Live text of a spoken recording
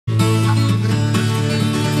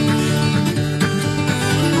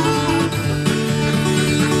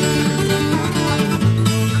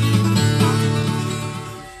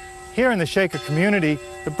Here in the Shaker community,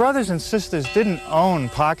 the brothers and sisters didn't own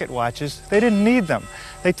pocket watches. They didn't need them.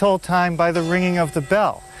 They told time by the ringing of the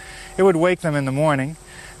bell. It would wake them in the morning,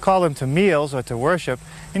 call them to meals or to worship,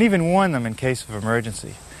 and even warn them in case of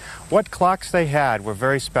emergency. What clocks they had were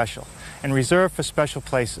very special and reserved for special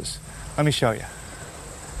places. Let me show you.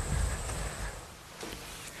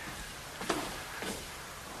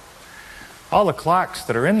 All the clocks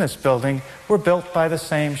that are in this building were built by the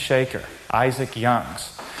same shaker, Isaac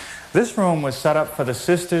Young's. This room was set up for the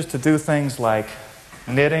sisters to do things like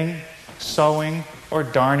knitting, sewing, or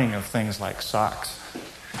darning of things like socks.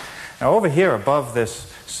 Now over here above this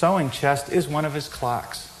sewing chest is one of his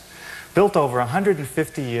clocks, built over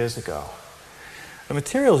 150 years ago. The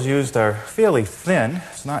materials used are fairly thin.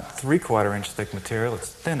 It's not 3/4 inch thick material, it's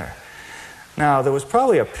thinner. Now, there was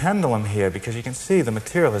probably a pendulum here because you can see the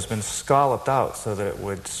material has been scalloped out so that it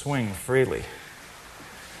would swing freely.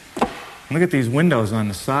 Look at these windows on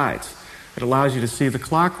the sides. It allows you to see the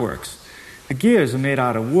clock works. The gears are made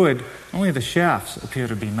out of wood, only the shafts appear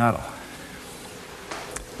to be metal.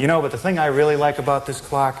 You know, but the thing I really like about this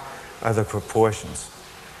clock are the proportions.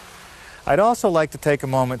 I'd also like to take a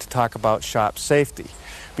moment to talk about shop safety.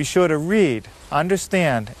 Be sure to read,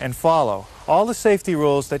 understand, and follow all the safety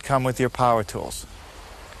rules that come with your power tools.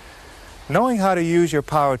 Knowing how to use your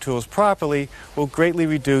power tools properly will greatly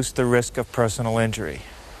reduce the risk of personal injury.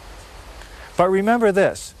 But remember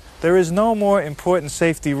this, there is no more important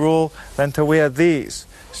safety rule than to wear these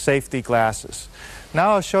safety glasses.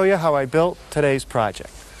 Now I'll show you how I built today's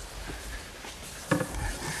project.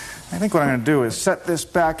 I think what I'm going to do is set this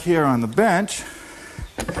back here on the bench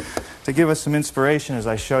to give us some inspiration as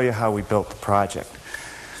I show you how we built the project.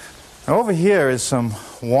 Now over here is some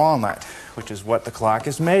walnut, which is what the clock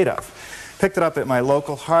is made of. Picked it up at my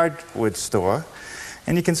local hardwood store,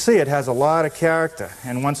 and you can see it has a lot of character,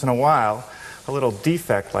 and once in a while, a little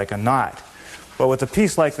defect like a knot. But with a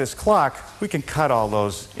piece like this clock, we can cut all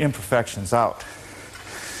those imperfections out.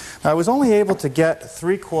 Now, I was only able to get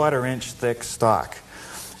 3/4 inch thick stock.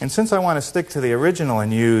 And since I want to stick to the original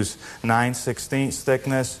and use 9/16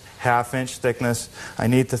 thickness, 1/2 inch thickness, I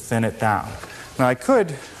need to thin it down. Now I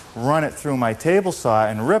could run it through my table saw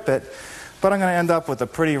and rip it, but I'm going to end up with a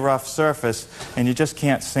pretty rough surface, and you just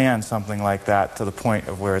can't sand something like that to the point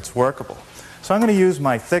of where it's workable. So I'm going to use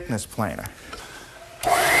my thickness planer.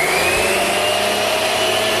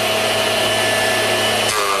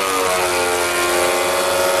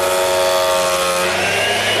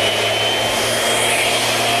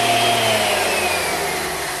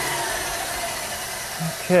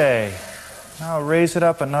 Okay, now I'll raise it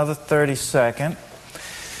up another 32nd.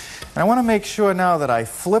 And I want to make sure now that I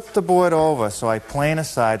flip the board over so I plane a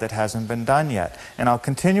side that hasn't been done yet. And I'll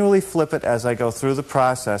continually flip it as I go through the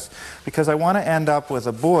process because I want to end up with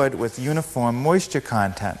a board with uniform moisture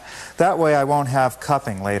content. That way I won't have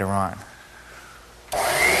cupping later on.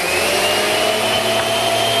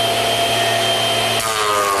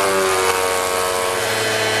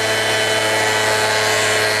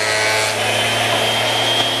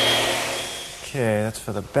 Okay, that's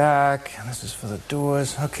for the back, and this is for the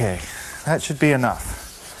doors. Okay, that should be enough.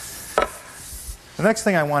 The next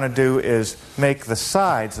thing I want to do is make the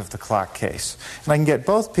sides of the clock case. And I can get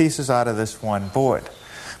both pieces out of this one board.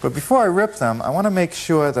 But before I rip them, I want to make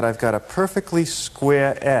sure that I've got a perfectly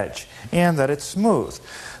square edge and that it's smooth.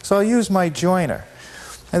 So I'll use my joiner.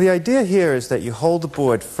 Now the idea here is that you hold the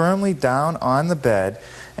board firmly down on the bed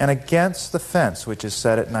and against the fence, which is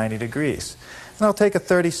set at 90 degrees. And I'll take a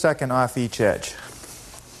 32nd off each edge.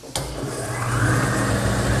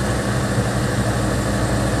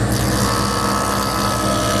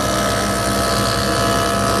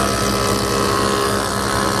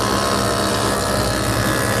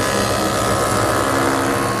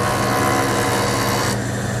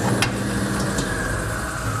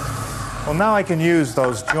 Well, now I can use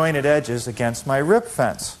those jointed edges against my rip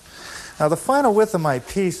fence. Now the final width of my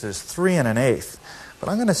piece is 3 1/8. But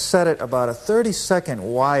I'm going to set it about a 32nd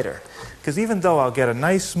wider, because even though I'll get a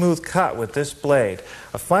nice smooth cut with this blade,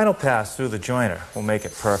 a final pass through the joiner will make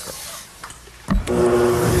it perfect.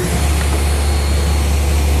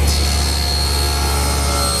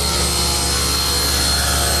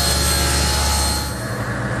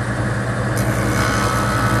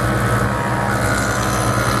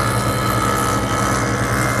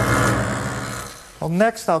 Well,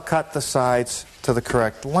 next I'll cut the sides to the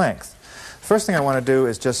correct length. First thing I want to do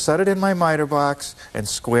is just set it in my miter box and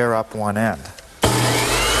square up one end.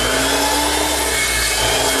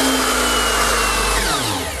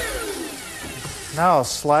 Now I'll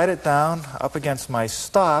slide it down up against my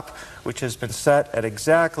stop, which has been set at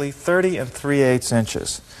exactly 30 3/8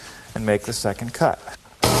 inches, and make the second cut.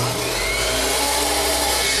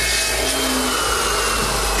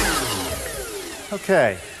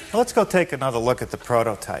 Okay, well, let's go take another look at the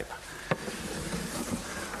prototype.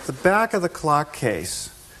 The back of the clock case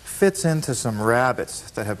fits into some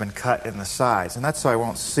rabbets that have been cut in the sides, and that's so I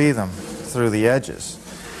won't see them through the edges.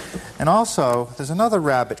 And also, there's another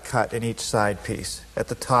rabbet cut in each side piece at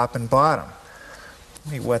the top and bottom.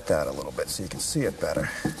 Let me wet that a little bit so you can see it better.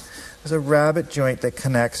 There's a rabbet joint that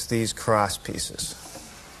connects these cross pieces.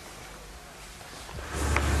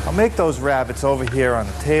 I'll make those rabbets over here on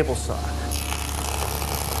the table saw.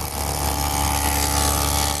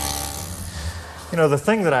 You know, the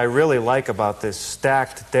thing that I really like about this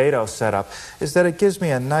stacked dado setup is that it gives me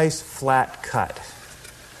a nice flat cut.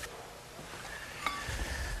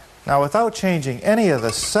 Now, without changing any of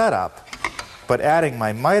the setup, but adding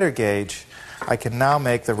my miter gauge, I can now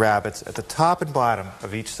make the rabbets at the top and bottom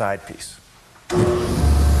of each side piece.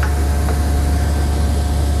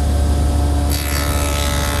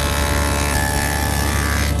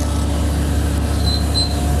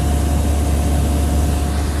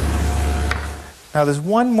 Now there's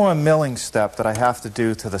one more milling step that I have to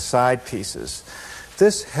do to the side pieces.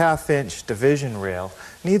 This half-inch division rail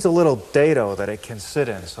needs a little dado that it can sit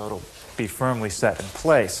in so it'll be firmly set in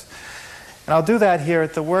place. And I'll do that here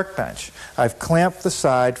at the workbench. I've clamped the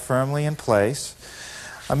side firmly in place.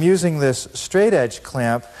 I'm using this straight edge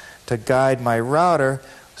clamp to guide my router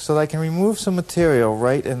so that I can remove some material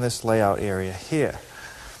right in this layout area here.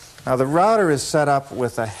 Now the router is set up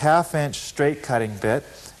with a half-inch straight cutting bit,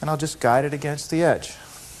 and I'll just guide it against the edge.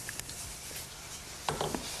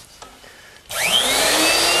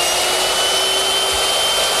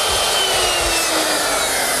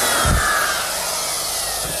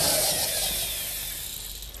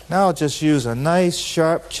 Now I'll just use a nice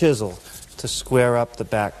sharp chisel to square up the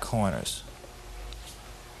back corners.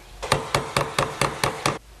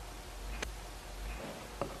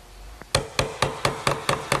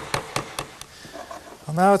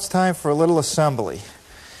 Well, now it's time for a little assembly.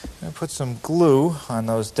 I'm going to put some glue on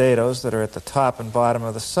those dados that are at the top and bottom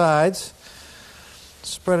of the sides.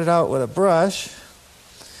 Spread it out with a brush,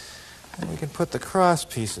 and we can put the cross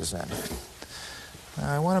pieces in.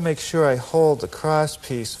 Now I want to make sure I hold the cross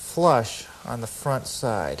piece flush on the front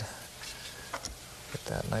side. Get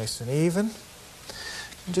that nice and even.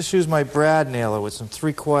 And just use my brad nailer with some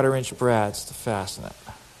 3/4 inch brads to fasten it.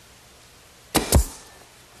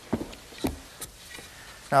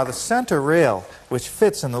 Now the center rail, which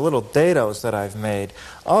fits in the little dados that I've made,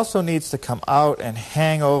 also needs to come out and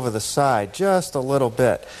hang over the side just a little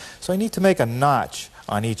bit. So I need to make a notch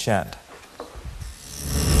on each end.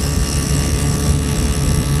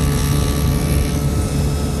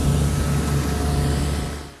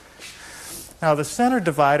 Now the center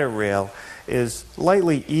divider rail is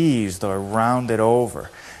lightly eased or rounded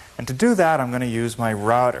over. And to do that, I'm going to use my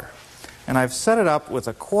router. And I've set it up with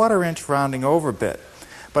a 1/4 inch rounding over bit.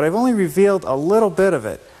 But I've only revealed a little bit of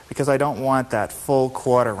it because I don't want that full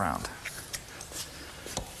quarter round.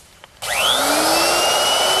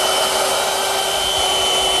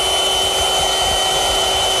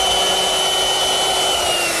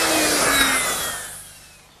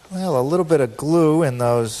 Well, a little bit of glue in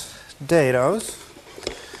those dados.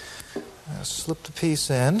 I'll slip the piece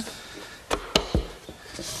in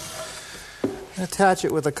and attach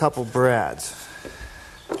it with a couple brads.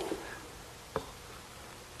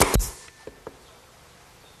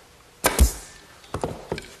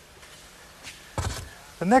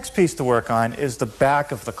 The next piece to work on is the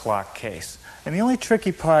back of the clock case. And the only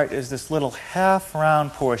tricky part is this little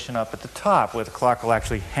half-round portion up at the top where the clock will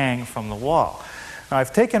actually hang from the wall. Now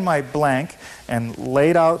I've taken my blank and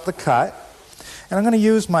laid out the cut, and I'm going to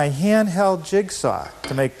use my handheld jigsaw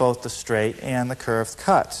to make both the straight and the curved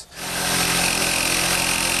cuts.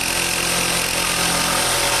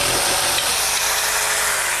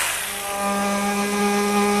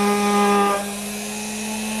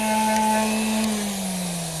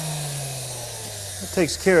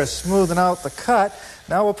 Takes care of smoothing out the cut.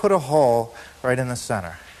 Now we'll put a hole right in the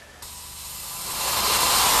center.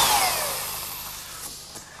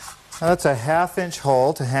 Now that's a 1/2 inch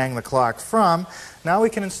hole to hang the clock from. Now we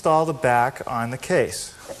can install the back on the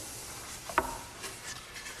case.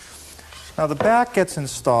 Now the back gets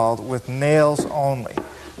installed with nails only.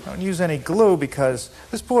 Don't use any glue because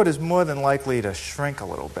this board is more than likely to shrink a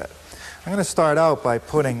little bit. I'm going to start out by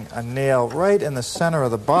putting a nail right in the center of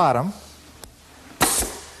the bottom.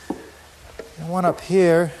 And one up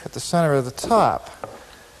here at the center of the top.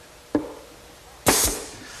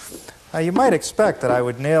 Now you might expect that I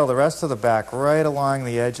would nail the rest of the back right along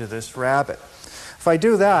the edge of this rabbet. If I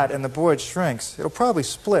do that and the board shrinks, it'll probably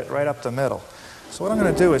split right up the middle. So what I'm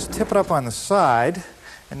going to do is tip it up on the side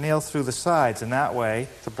and nail through the sides, and that way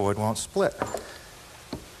the board won't split.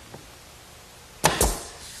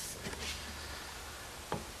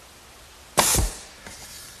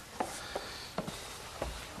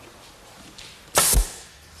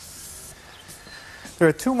 There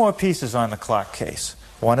are two more pieces on the clock case,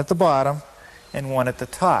 one at the bottom and one at the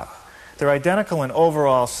top. They're identical in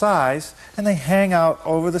overall size, and they hang out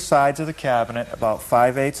over the sides of the cabinet about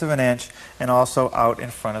 5/8 of an inch and also out in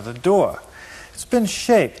front of the door. It's been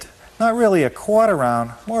shaped, not really a quarter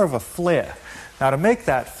round, more of a flare. Now to make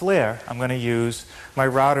that flare, I'm going to use my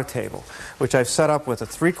router table, which I've set up with a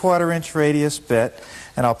 3/4 inch radius bit,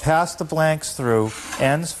 and I'll pass the blanks through,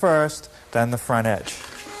 ends first, then the front edge.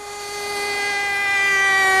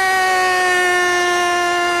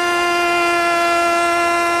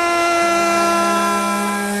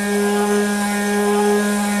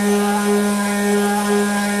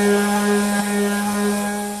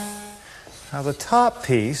 Now the top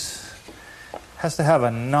piece has to have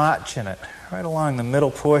a notch in it, right along the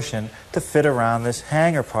middle portion, to fit around this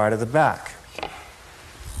hanger part of the back.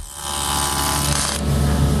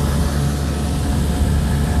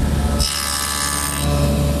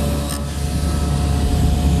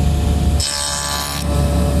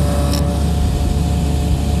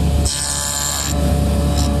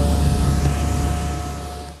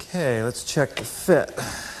 Okay, let's check the fit.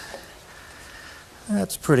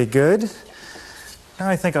 That's pretty good. Now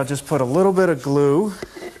I think I'll just put a little bit of glue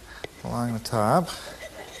along the top,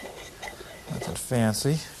 nothing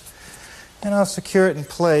fancy, and I'll secure it in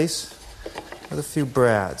place with a few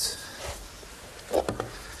brads.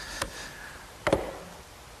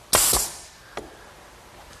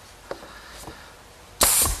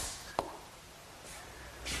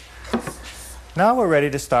 Now we're ready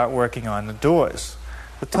to start working on the doors.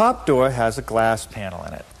 The top door has a glass panel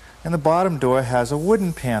in it, and the bottom door has a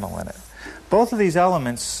wooden panel in it. Both of these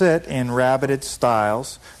elements sit in rabbited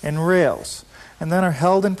stiles and rails, and then are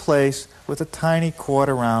held in place with a tiny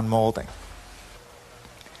quarter-round molding.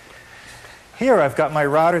 Here I've got my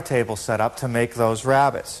router table set up to make those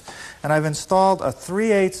rabbets, and I've installed a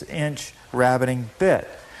 3/8 inch rabbiting bit.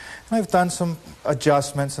 And I've done some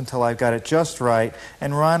adjustments until I've got it just right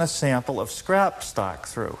and run a sample of scrap stock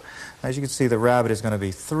through. As you can see, the rabbet is going to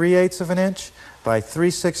be 3/8 of an inch by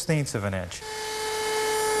 3/16 of an inch.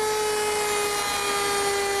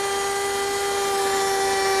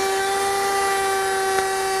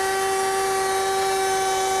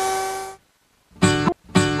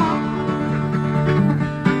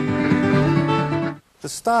 The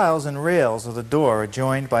stiles and rails of the door are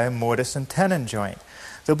joined by a mortise and tenon joint.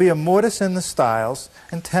 There'll be a mortise in the stiles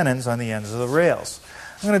and tenons on the ends of the rails.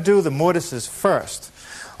 I'm going to do the mortises first,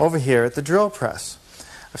 over here at the drill press.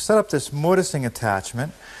 I've set up this mortising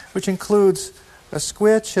attachment, which includes a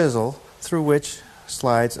square chisel through which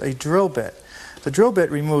slides a drill bit. The drill bit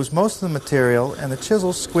removes most of the material, and the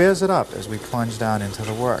chisel squares it up as we plunge down into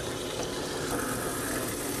the work.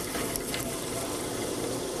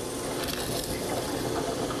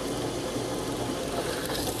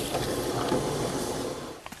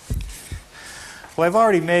 Well, I've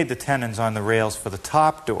already made the tenons on the rails for the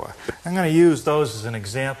top door. I'm going to use those as an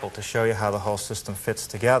example to show you how the whole system fits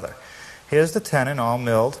together. Here's the tenon all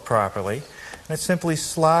milled properly, and it simply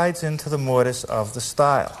slides into the mortise of the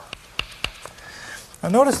stile. Now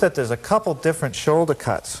notice that there's a couple different shoulder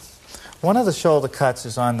cuts. One of the shoulder cuts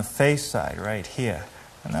is on the face side right here,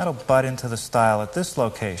 and that'll butt into the stile at this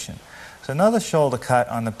location. There's another shoulder cut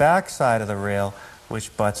on the back side of the rail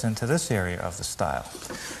which butts into this area of the stile.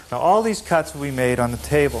 Now all these cuts will be made on the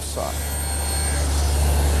table saw.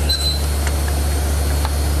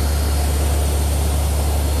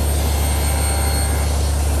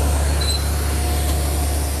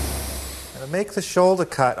 Now to make the shoulder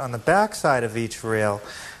cut on the back side of each rail,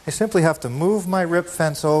 I simply have to move my rip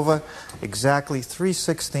fence over exactly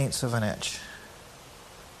 3/16 of an inch.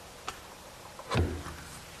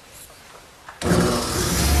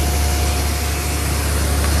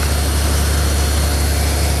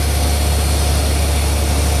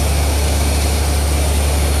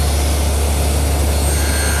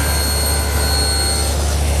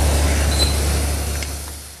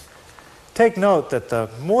 Take note that the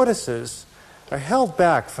mortises are held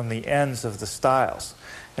back from the ends of the stiles.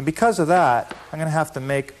 And because of that, I'm going to have to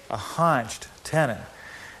make a haunched tenon.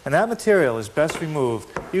 And that material is best removed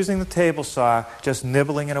using the table saw, just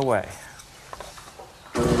nibbling it away.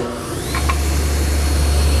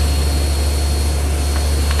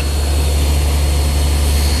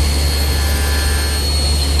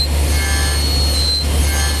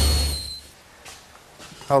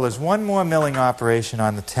 Oh, there's one more milling operation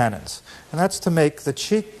on the tenons, and that's to make the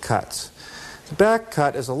cheek cuts. The back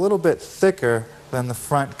cut is a little bit thicker than the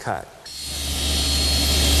front cut.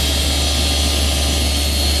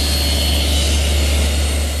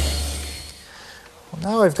 Well,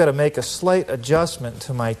 now I've got to make a slight adjustment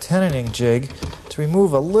to my tenoning jig to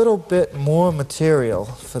remove a little bit more material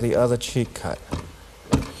for the other cheek cut.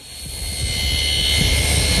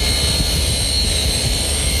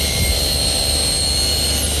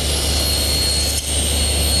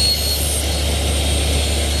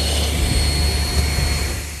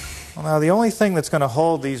 Now, the only thing that's going to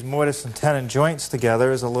hold these mortise and tenon joints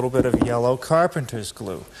together is a little bit of yellow carpenter's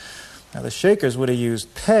glue. Now, the Shakers would have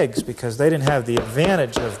used pegs because they didn't have the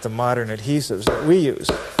advantage of the modern adhesives that we use.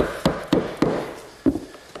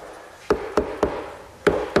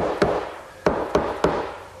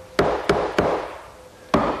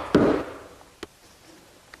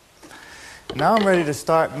 Now I'm ready to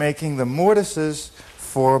start making the mortises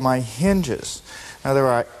for my hinges. Now, there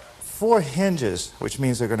are 4 hinges, which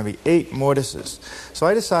means there are going to be 8 mortises. So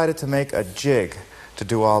I decided to make a jig to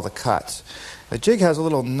do all the cuts. The jig has a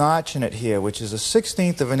little notch in it here, which is a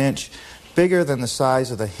 1/16 of an inch bigger than the size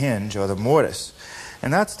of the hinge or the mortise.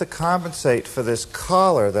 And that's to compensate for this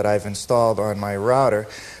collar that I've installed on my router,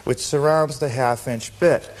 which surrounds the 1/2-inch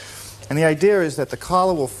bit. And the idea is that the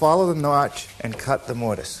collar will follow the notch and cut the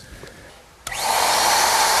mortise.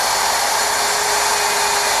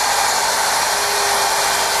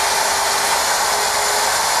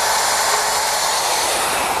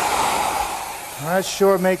 That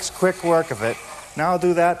sure makes quick work of it. Now I'll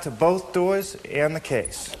do that to both doors and the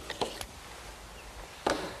case.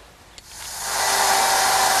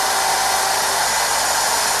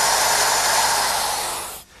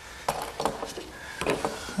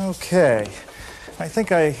 Okay, I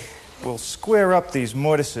think I will square up these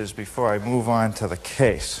mortises before I move on to the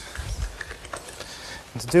case.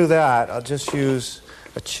 And to do that, I'll just use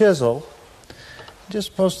a chisel,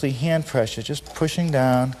 just mostly hand pressure, just pushing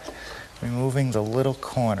down, removing the little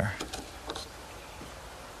corner.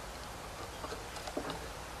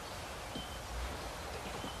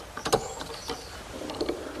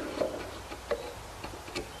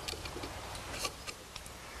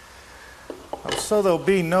 So there'll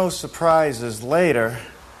be no surprises later,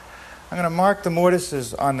 I'm going to mark the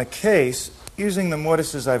mortises on the case using the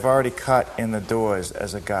mortises I've already cut in the doors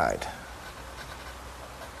as a guide.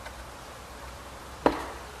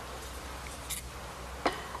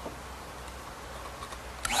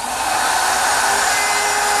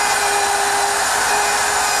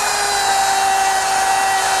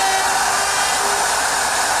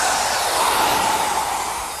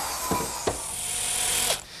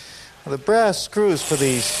 The brass screws for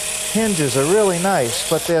these hinges are really nice,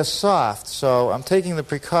 but they're soft, so I'm taking the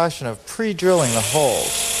precaution of pre-drilling the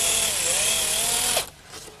holes.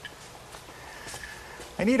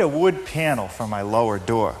 I need a wood panel for my lower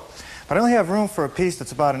door, but I only have room for a piece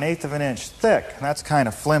that's about 1/8 of an inch thick, and that's kind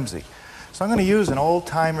of flimsy. So I'm going to use an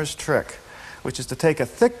old-timer's trick, which is to take a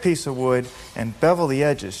thick piece of wood and bevel the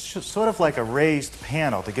edges, sort of like a raised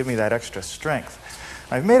panel to give me that extra strength.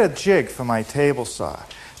 I've made a jig for my table saw.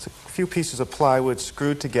 It's a few pieces of plywood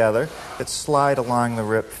screwed together that slide along the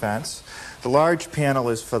rip fence. The large panel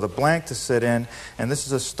is for the blank to sit in, and this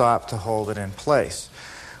is a stop to hold it in place.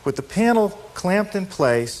 With the panel clamped in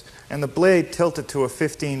place and the blade tilted to a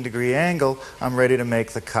 15-degree angle, I'm ready to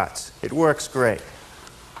make the cuts. It works great.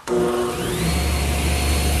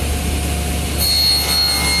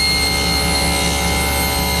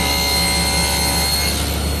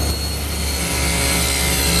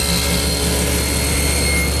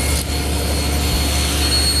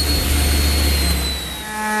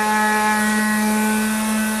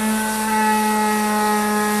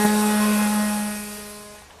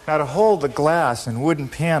 Now, to hold the glass and wooden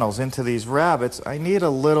panels into these rabbets, I need a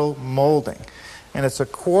little molding. And it's a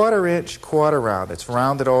 1/4-inch quarter round. It's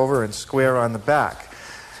rounded over and square on the back.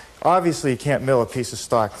 Obviously, you can't mill a piece of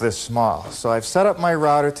stock this small. So I've set up my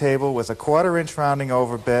router table with a 1/4-inch rounding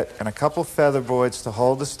over bit and a couple feather boards to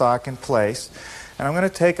hold the stock in place. And I'm going to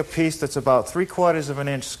take a piece that's about 3/4 of an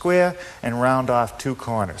inch square and round off 2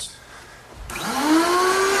 corners.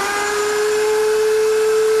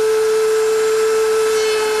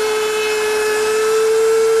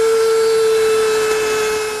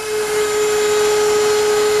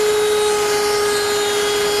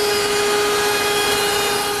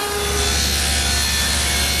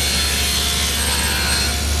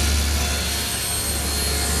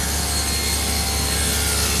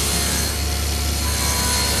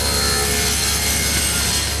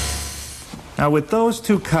 Now, with those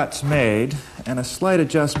 2 cuts made and a slight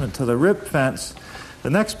adjustment to the rip fence,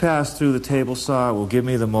 the next pass through the table saw will give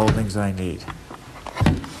me the moldings I need.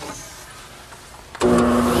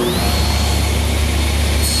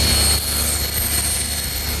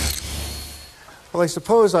 Well, I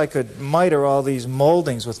suppose I could miter all these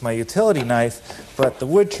moldings with my utility knife, but the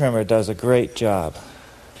wood trimmer does a great job.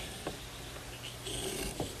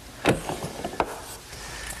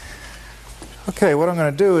 Okay, what I'm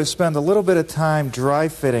going to do is spend a little bit of time dry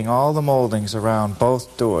fitting all the moldings around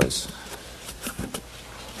both doors.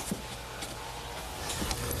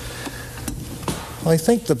 Well, I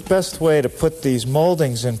think the best way to put these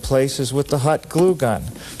moldings in place is with the hot glue gun.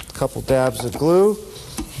 A couple dabs of glue,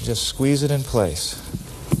 just squeeze it in place.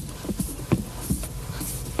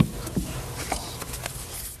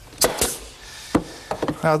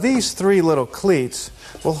 Now these three little cleats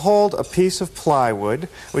will hold a piece of plywood,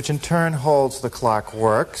 which in turn holds the clock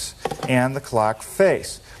works and the clock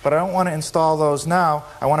face. But I don't want to install those now.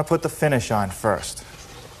 I want to put the finish on first.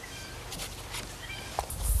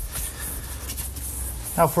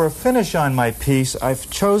 Now for a finish on my piece, I've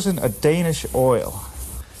chosen a Danish oil.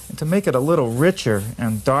 And to make it a little richer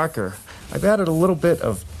and darker, I've added a little bit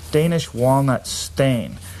of Danish walnut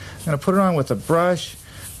stain. I'm going to put it on with a brush,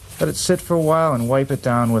 let it sit for a while, and wipe it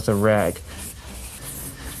down with a rag.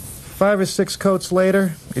 5 or 6 coats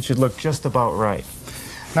later, it should look just about right.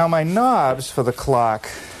 Now my knobs for the clock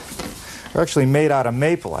are actually made out of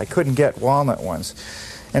maple. I couldn't get walnut ones.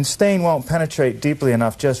 And stain won't penetrate deeply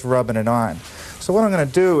enough just rubbing it on. So what I'm going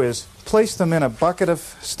to do is place them in a bucket of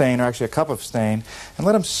stain, or actually a cup of stain, and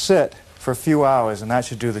let them sit for a few hours, and that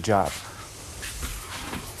should do the job.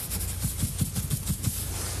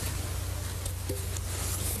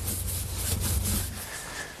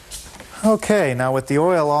 Okay, now with the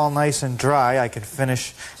oil all nice and dry, I can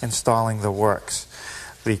finish installing the works.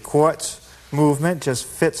 The quartz movement just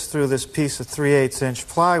fits through this piece of 3/8 inch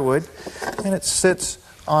plywood, and it sits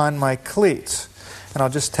on my cleats. And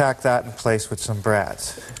I'll just tack that in place with some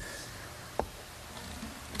brads.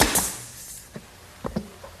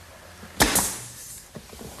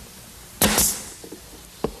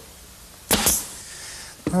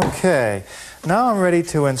 Okay, now I'm ready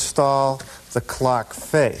to install the clock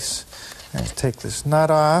face. I'm going to take this nut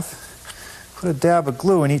off, put a dab of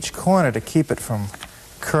glue in each corner to keep it from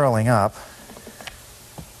curling up.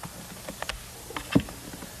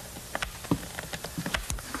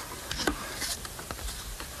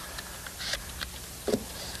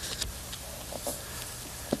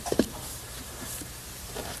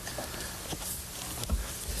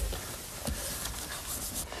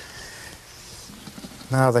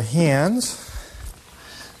 Now the hands,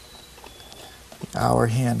 the hour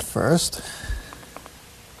hand first,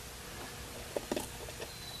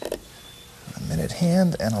 a minute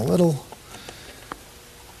hand, and a little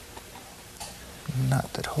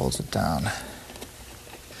nut that holds it down.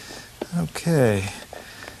 Okay,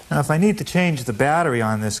 now if I need to change the battery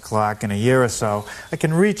on this clock in a year or so, I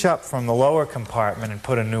can reach up from the lower compartment and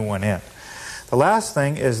put a new one in. The last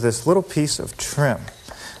thing is this little piece of trim.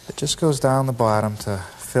 It just goes down the bottom to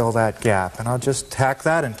fill that gap, and I'll just tack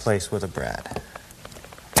that in place with a brad.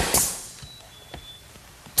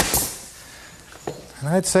 And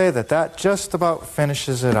I'd say that just about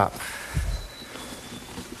finishes it up.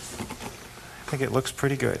 I think it looks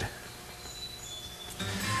pretty good.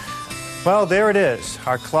 Well, there it is.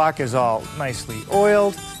 Our clock is all nicely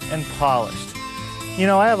oiled and polished. You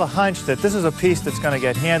know, I have a hunch that this is a piece that's going to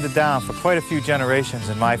get handed down for quite a few generations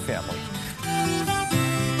in my family.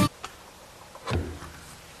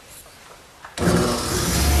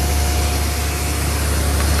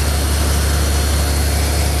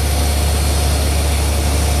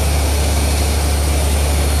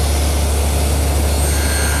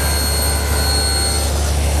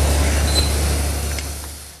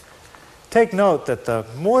 Take note that the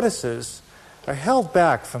mortises are held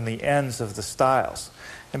back from the ends of the stiles.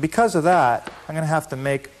 And because of that, I'm going to have to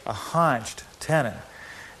make a haunched tenon.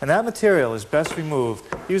 And that material is best removed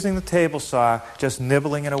using the table saw, just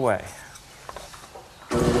nibbling it away.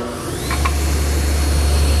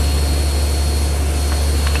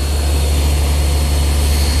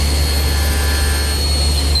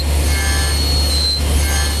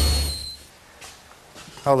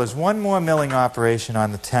 Oh, there's one more milling operation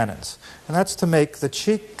on the tenons, and that's to make the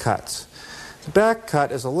cheek cuts. The back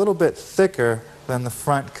cut is a little bit thicker than the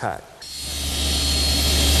front cut.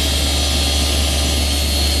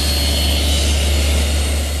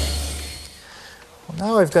 Well,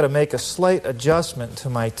 now I've got to make a slight adjustment to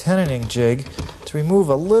my tenoning jig to remove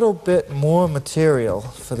a little bit more material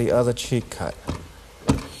for the other cheek cut.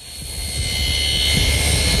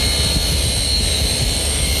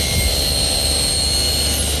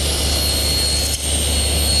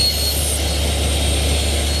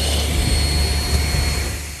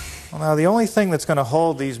 Now the only thing that's going to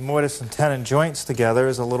hold these mortise and tenon joints together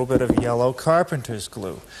is a little bit of yellow carpenter's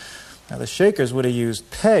glue. Now the Shakers would have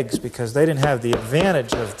used pegs because they didn't have the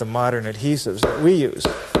advantage of the modern adhesives that we use.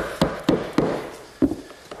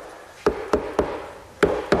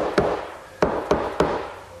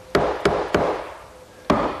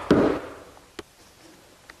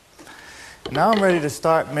 Now I'm ready to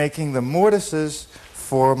start making the mortises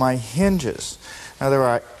for my hinges. Now there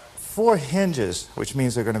are 4 hinges, which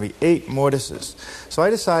means there are going to be 8 mortises. So I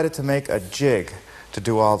decided to make a jig to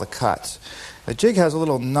do all the cuts. The jig has a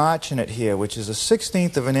little notch in it here, which is a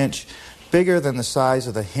 1/16 of an inch bigger than the size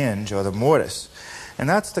of the hinge or the mortise. And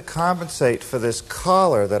that's to compensate for this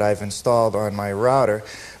collar that I've installed on my router,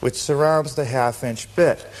 which surrounds the 1/2-inch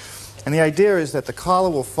bit. And the idea is that the collar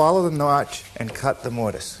will follow the notch and cut the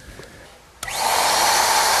mortise.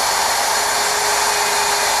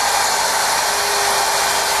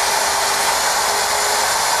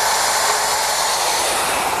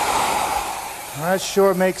 That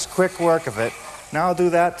sure makes quick work of it. Now I'll do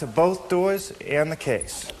that to both doors and the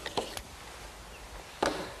case.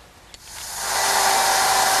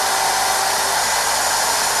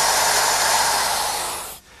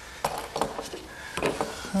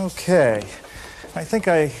 Okay, I think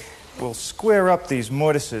I will square up these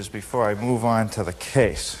mortises before I move on to the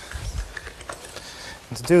case.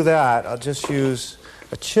 And to do that, I'll just use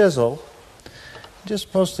a chisel,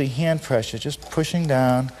 just mostly hand pressure, just pushing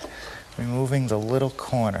down, removing the little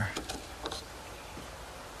corner.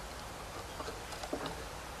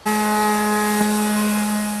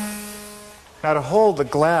 Now to hold the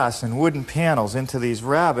glass and wooden panels into these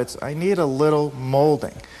rabbets, I need a little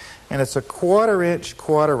molding. And it's a 1/4-inch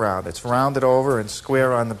quarter round. It's rounded over and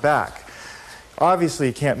square on the back. Obviously,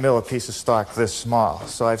 you can't mill a piece of stock this small.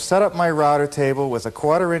 So I've set up my router table with a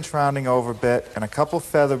 1/4-inch rounding over bit and a couple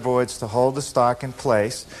feather boards to hold the stock in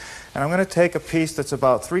place. And I'm going to take a piece that's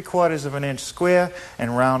about 3/4 of an inch square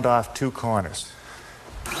and round off 2 corners.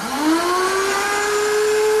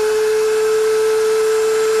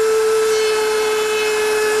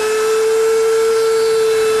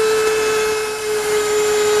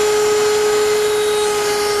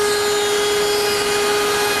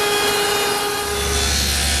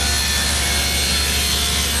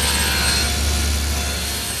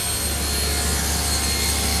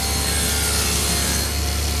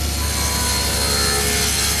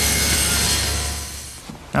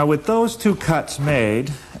 Now with those 2 cuts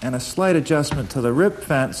made and a slight adjustment to the rib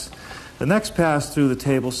fence, the next pass through the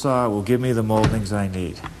table saw will give me the moldings I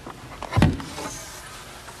need.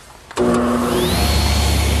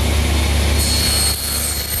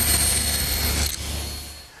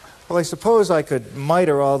 Well, I suppose I could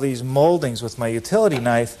miter all these moldings with my utility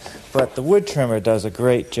knife, but the wood trimmer does a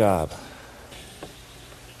great job.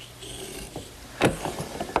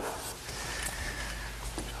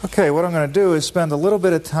 Okay, what I'm going to do is spend a little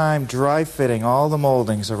bit of time dry fitting all the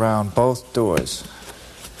moldings around both doors.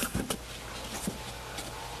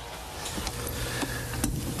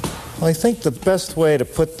 Well, I think the best way to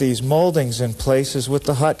put these moldings in place is with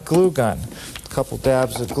the hot glue gun. A couple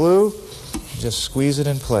dabs of glue, just squeeze it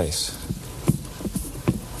in place.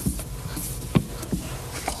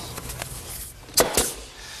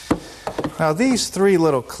 Now these 3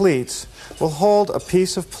 little cleats will hold a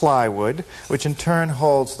piece of plywood, which in turn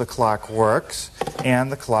holds the clock works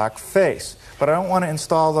and the clock face. But I don't want to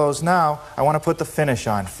install those now. I want to put the finish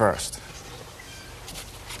on first.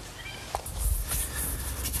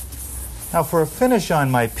 Now for a finish on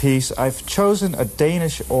my piece, I've chosen a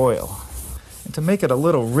Danish oil. And to make it a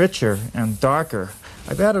little richer and darker,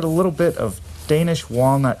 I've added a little bit of Danish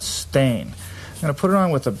walnut stain. I'm going to put it on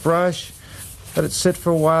with a brush, let it sit for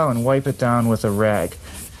a while, and wipe it down with a rag.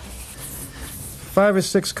 5 or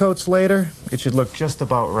 6 coats later, it should look just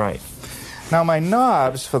about right. Now my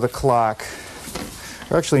knobs for the clock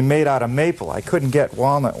are actually made out of maple. I couldn't get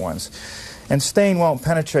walnut ones. And stain won't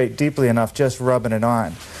penetrate deeply enough just rubbing it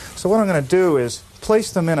on. So what I'm going to do is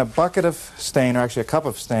place them in a bucket of stain, or actually a cup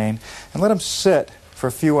of stain, and let them sit for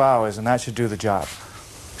a few hours, and that should do the job.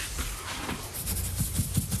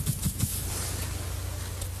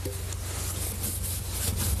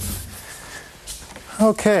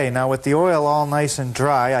 Okay, now with the oil all nice and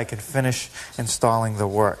dry, I can finish installing the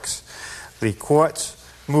works. The quartz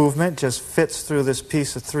movement just fits through this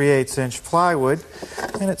piece of 3/8-inch plywood,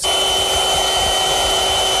 and it's...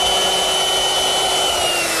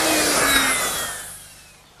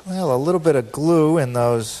 Well, a little bit of glue in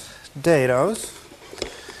those dados.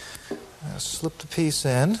 I'll slip the piece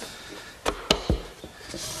in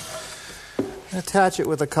and attach it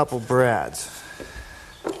with a couple brads.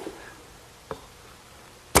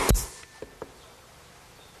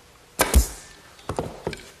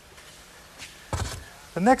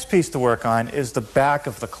 The next piece to work on is the back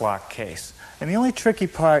of the clock case. And the only tricky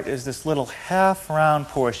part is this little half-round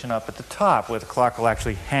portion up at the top where the clock will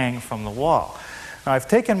actually hang from the wall. Now I've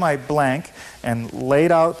taken my blank and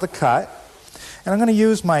laid out the cut, and I'm going to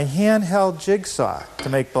use my handheld jigsaw to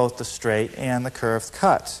make both the straight and the curved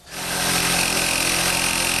cuts.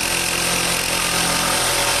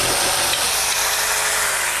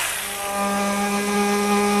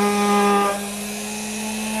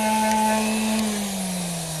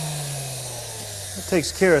 It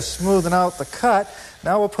takes care of smoothing out the cut.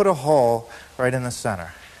 Now we'll put a hole right in the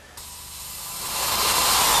center.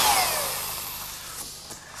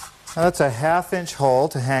 Now that's a 1/2-inch hole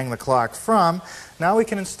to hang the clock from. Now we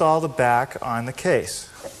can install the back on the case.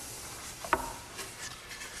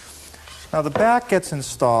 Now the back gets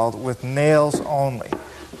installed with nails only.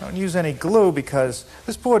 Don't use any glue because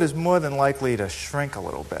this board is more than likely to shrink a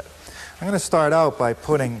little bit. I'm going to start out by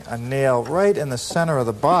putting a nail right in the center of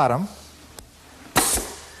the bottom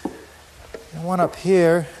and one up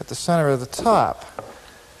here at the center of the top.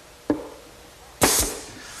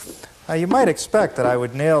 Now you might expect that I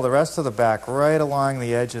would nail the rest of the back right along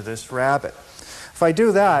the edge of this rabbet. If I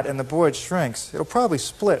do that and the board shrinks, it'll probably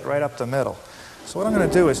split right up the middle. So what I'm going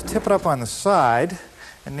to do is tip it up on the side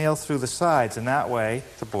and nail through the sides, and that way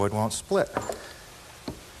the board won't split.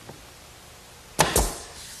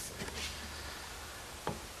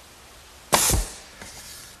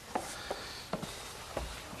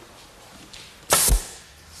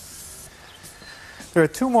 There are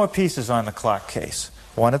 2 more pieces on the clock case,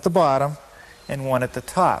 one at the bottom and one at the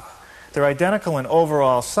top. They're identical in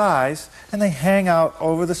overall size, and they hang out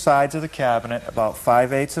over the sides of the cabinet about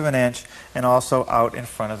 5/8 of an inch and also out in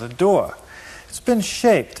front of the door. It's been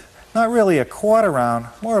shaped, not really a quarter round,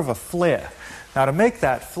 more of a flare. Now to make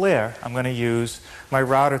that flare, I'm going to use my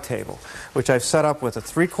router table, which I've set up with a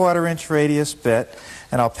 3/4 inch radius bit,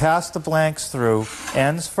 and I'll pass the blanks through,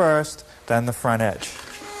 ends first, then the front edge.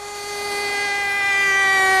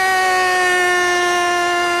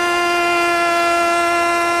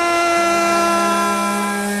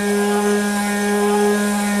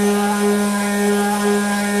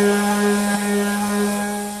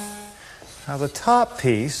 Now the top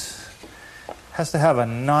piece has to have a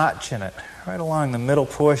notch in it right along the middle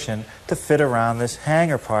portion to fit around this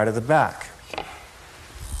hanger part of the back.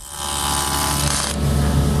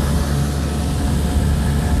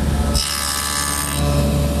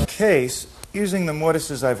 Case using the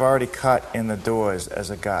mortises I've already cut in the doors as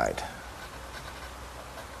a guide.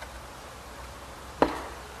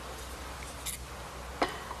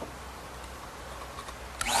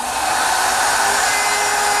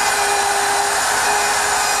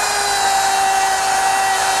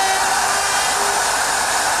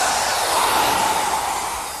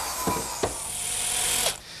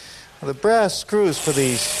 The brass screws for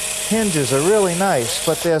these hinges are really nice,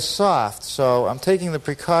 but they're soft, so I'm taking the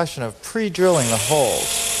precaution of pre-drilling the holes.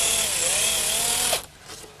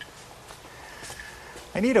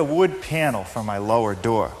 I need a wood panel for my lower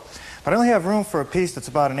door, but I only have room for a piece that's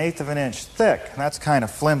about 1/8 of an inch thick, and that's kind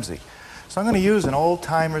of flimsy. So I'm going to use an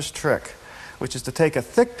old-timer's trick, which is to take a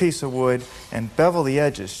thick piece of wood and bevel the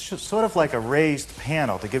edges, sort of like a raised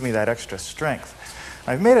panel to give me that extra strength.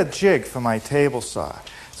 I've made a jig for my table saw.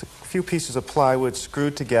 Few pieces of plywood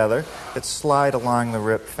screwed together that slide along the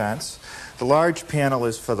rip fence. The large panel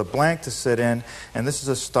is for the blank to sit in, and this is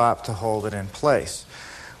a stop to hold it in place.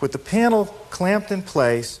 With the panel clamped in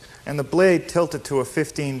place and the blade tilted to a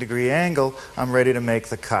 15-degree angle, I'm ready to make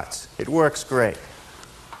the cuts. It works great.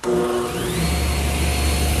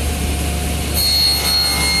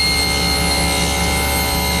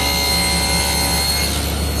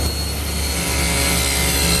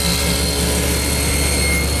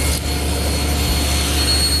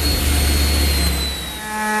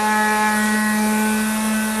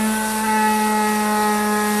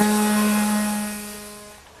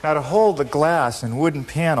 Now to hold the glass and wooden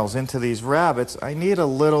panels into these rabbets, I need a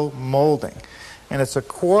little molding. And it's a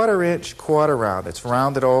 1/4 inch quarter round. It's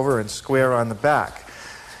rounded over and square on the back.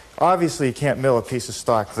 Obviously you can't mill a piece of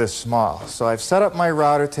stock this small. So I've set up my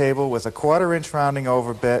router table with a 1/4 inch rounding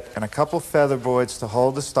over bit and a couple feather boards to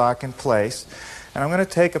hold the stock in place. And I'm going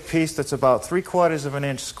to take a piece that's about 3/4 of an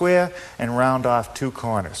inch square and round off 2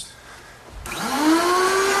 corners.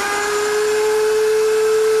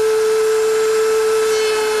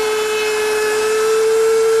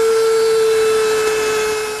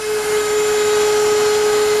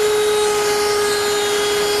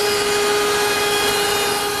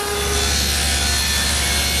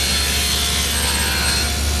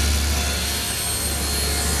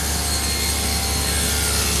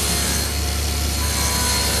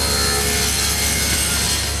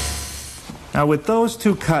 Now with those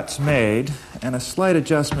 2 cuts made and a slight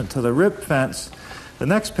adjustment to the rip fence, the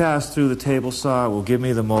next pass through the table saw will give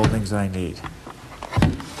me the moldings I need.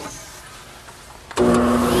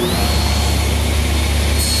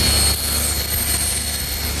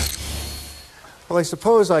 Well, I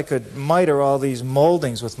suppose I could miter all these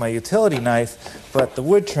moldings with my utility knife, but the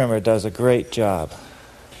wood trimmer does a great job.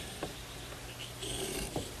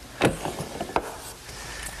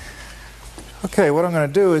 Okay, what I'm going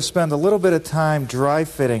to do is spend a little bit of time dry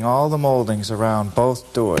fitting all the moldings around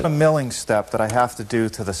both doors. A milling step that I have to do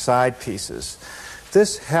to the side pieces.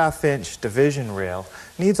 This 1/2-inch division rail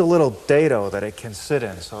needs a little dado that it can sit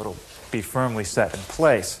in so it'll be firmly set in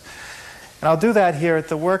place. And I'll do that here at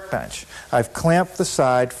the workbench. I've clamped the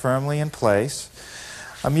side firmly in place.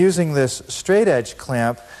 I'm using this straight edge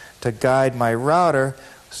clamp to guide my router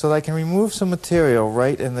so that I can remove some material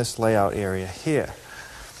right in this layout area here.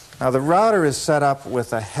 Now the router is set up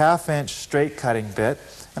with a 1/2-inch straight cutting bit,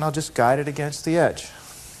 and I'll just guide it against the edge.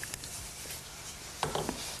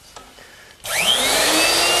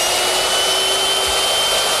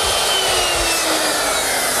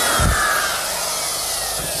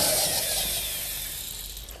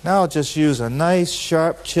 Now I'll just use a nice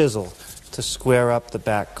sharp chisel to square up the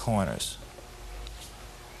back corners.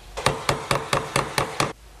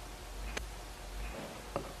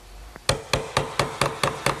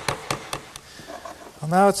 Well,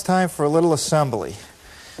 now it's time for a little assembly.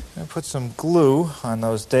 I'm going to put some glue on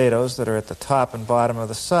those dados that are at the top and bottom of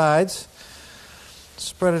the sides.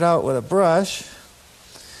 Spread it out with a brush,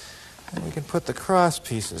 and we can put the cross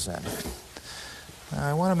pieces in. Now,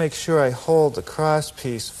 I want to make sure I hold the cross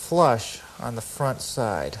piece flush on the front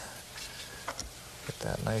side. Get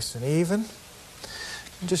that nice and even.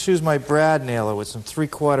 And just use my brad nailer with some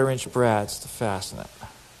 3/4-inch brads to fasten it.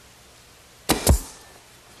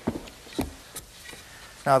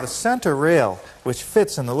 Now the center rail, which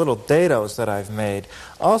fits in the little dados that I've made,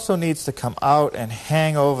 also needs to come out and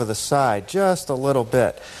hang over the side just a little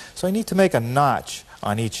bit. So I need to make a notch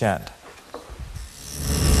on each end.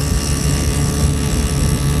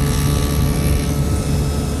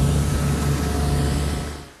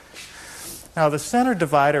 Now the center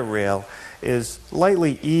divider rail is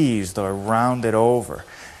lightly eased or rounded over.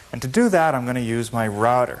 And to do that, I'm going to use my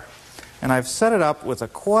router. And I've set it up with a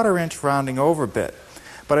 1/4-inch rounding over bit.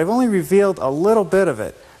 But I've only revealed a little bit of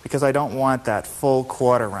it because I don't want that full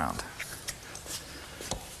quarter round.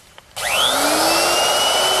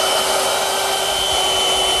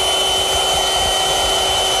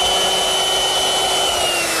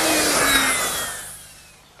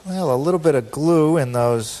 Well, a little bit of glue in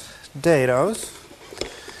those dados.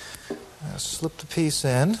 I'll slip the piece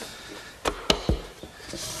in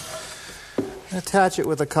and attach it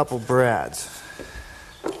with a couple brads.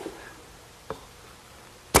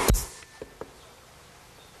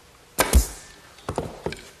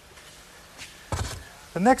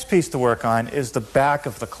 The next piece to work on is the back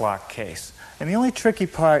of the clock case. And the only tricky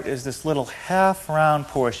part is this little half-round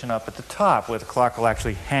portion up at the top where the clock will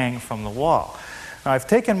actually hang from the wall. Now I've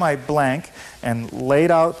taken my blank and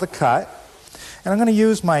laid out the cut, and I'm going to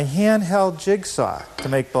use my handheld jigsaw to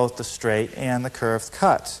make both the straight and the curved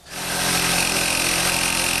cuts.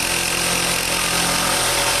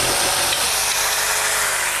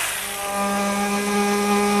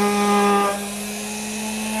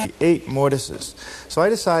 Eight mortises. So I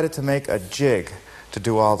decided to make a jig to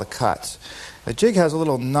do all the cuts. The jig has a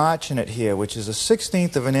little notch in it here, which is a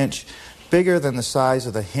 1/16 of an inch bigger than the size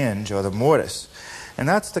of the hinge or the mortise. And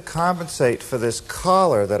that's to compensate for this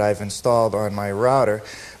collar that I've installed on my router,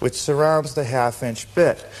 which surrounds the 1/2-inch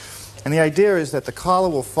bit. And the idea is that the collar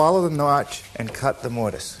will follow the notch and cut the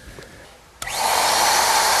mortise.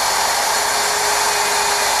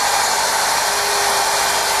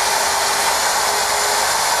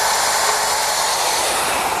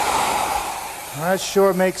 That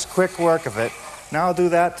sure makes quick work of it. Now I'll do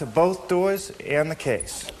that to both doors and the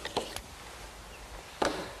case.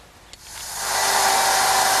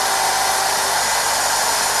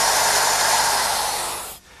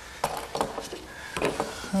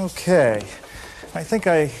 Okay, I think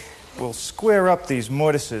I will square up these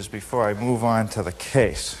mortises before I move on to the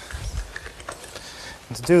case.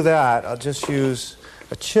 And to do that, I'll just use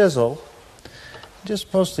a chisel,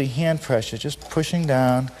 just mostly hand pressure, just pushing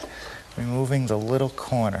down, removing the little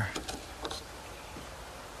corner.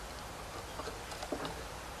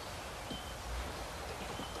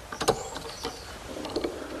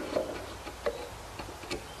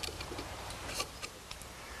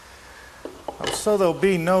 So there'll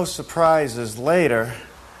be no surprises later,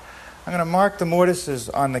 I'm going to mark the mortises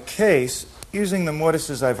on the case using the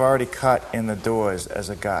mortises I've already cut in the doors as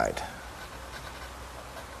a guide.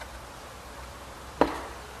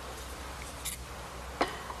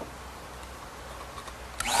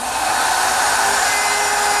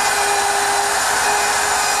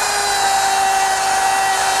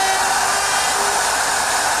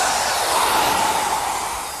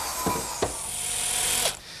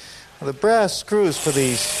 The brass screws for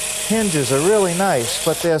these hinges are really nice,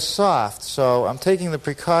 but they're soft, so I'm taking the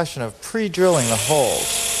precaution of pre-drilling the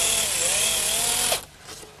holes.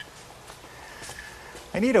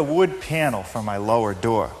 I need a wood panel for my lower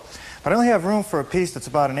door. But I only have room for a piece that's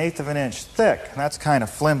about 1/8 of an inch thick, and that's kind of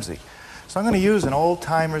flimsy. So I'm going to use an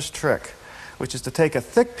old-timer's trick, which is to take a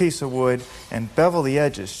thick piece of wood and bevel the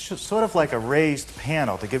edges, sort of like a raised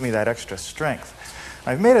panel to give me that extra strength.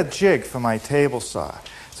 I've made a jig for my table saw.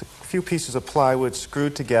 It's a few pieces of plywood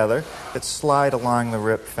screwed together that slide along the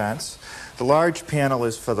rip fence. The large panel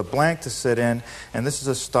is for the blank to sit in, and this is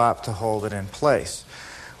a stop to hold it in place.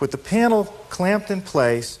 With the panel clamped in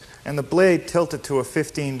place and the blade tilted to a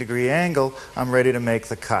 15-degree angle, I'm ready to make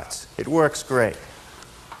the cuts. It works great.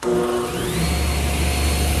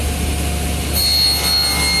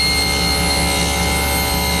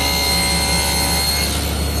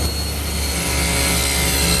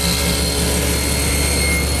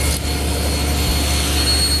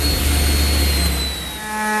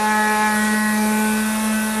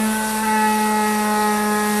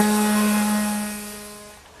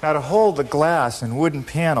 Now, to hold the glass and wooden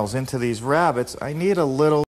panels into these rabbets, I need a little